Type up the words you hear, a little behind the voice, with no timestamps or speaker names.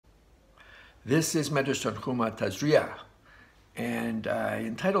This is Midrash Tazria, and I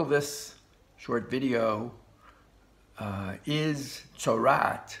entitled this short video, Is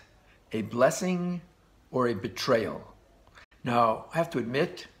Tzorat a Blessing or a Betrayal? Now, I have to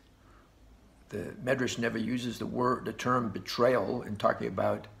admit, the Midrash never uses the term betrayal in talking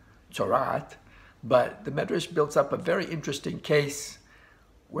about Tzorat, but the Midrash builds up a very interesting case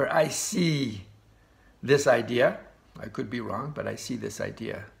where I see this idea. I could be wrong, but I see this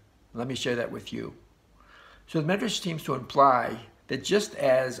idea. Let me share that with you. So the Midrash seems to imply that just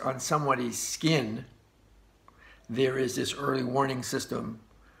as on somebody's skin there is this early warning system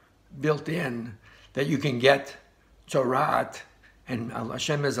built in that you can get Tzorat, and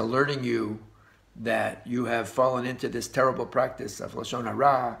Hashem is alerting you that you have fallen into this terrible practice of Lashon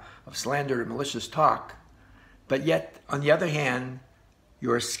Hara, of slander and malicious talk. But yet, on the other hand,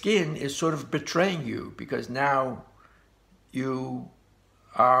 your skin is sort of betraying you, because now you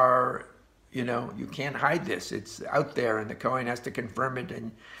are, you can't hide this. It's out there, and the Kohen has to confirm it,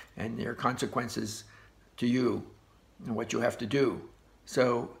 and there are consequences to you and what you have to do.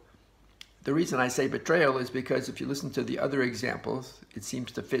 So the reason I say betrayal is because if you listen to the other examples, it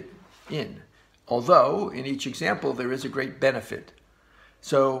seems to fit in. Although in each example there is a great benefit.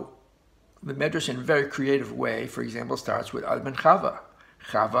 So the Midrash, in a very creative way, for example, starts with Adam and Chava.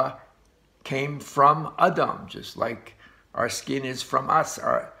 Chava came from Adam, just like our skin is from us.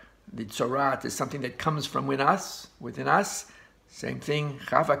 The Tzorat is something that comes from within us. Same thing,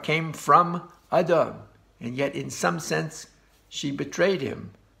 Chava came from Adam, and yet in some sense she betrayed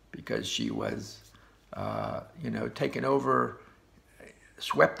him because she was, taken over,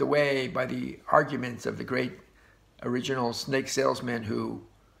 swept away by the arguments of the great original snake salesman who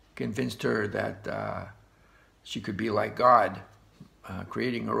convinced her that she could be like God,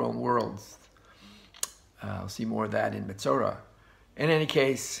 creating her own worlds. I'll see more of that in Metzora. In any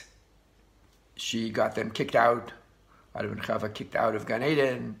case, she got them kicked out, Adam and Chava kicked out of Gan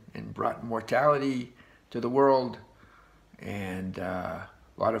Eden, and brought mortality to the world, and a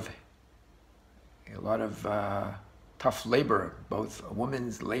lot of tough labor, both a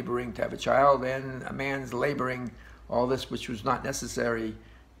woman's laboring to have a child and a man's laboring, all this which was not necessary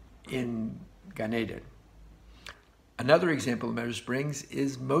in Gan Eden. Another example the Midrash brings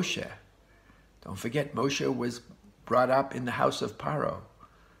is Moshe. Don't forget, Moshe was brought up in the house of Paro.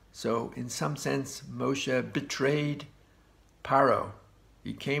 So in some sense, Moshe betrayed Paro.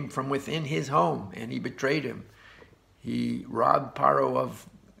 He came from within his home and he betrayed him. He robbed Paro of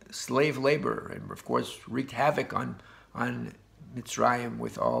slave labor and, of course, wreaked havoc on Mitzrayim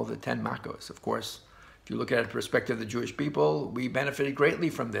with all the 10 Makos. Of course, if you look at it from the perspective of the Jewish people, we benefited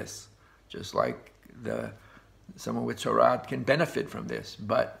greatly from this, just like someone with Tzorat can benefit from this.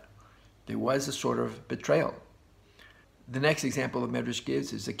 But there was a sort of betrayal. The next example the Midrash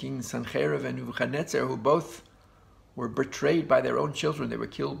gives is the king Sancherib and Nebuchadnezzar, who both were betrayed by their own children. They were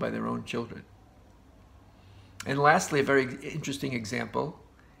killed by their own children. And lastly, a very interesting example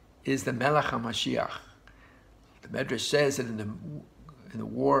is the Melech HaMashiach. The Midrash says that in the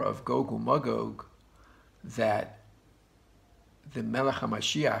war of Gog and Magog, that the Melech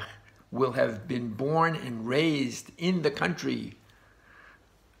HaMashiach will have been born and raised in the country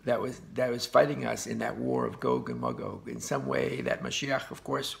that was fighting us in that war of Gog and Magog. In some way, that Mashiach, of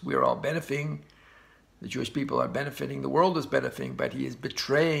course, we're all benefiting. The Jewish people are benefiting. The world is benefiting, but he is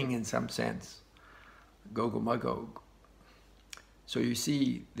betraying, in some sense, Gog and Magog. So you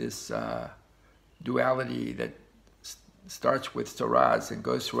see this duality that starts with Torahs and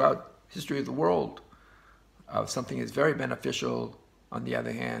goes throughout history of the world, of something that's very beneficial. On the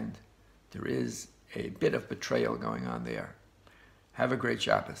other hand, there is a bit of betrayal going on there. Have a great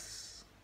Shabbos.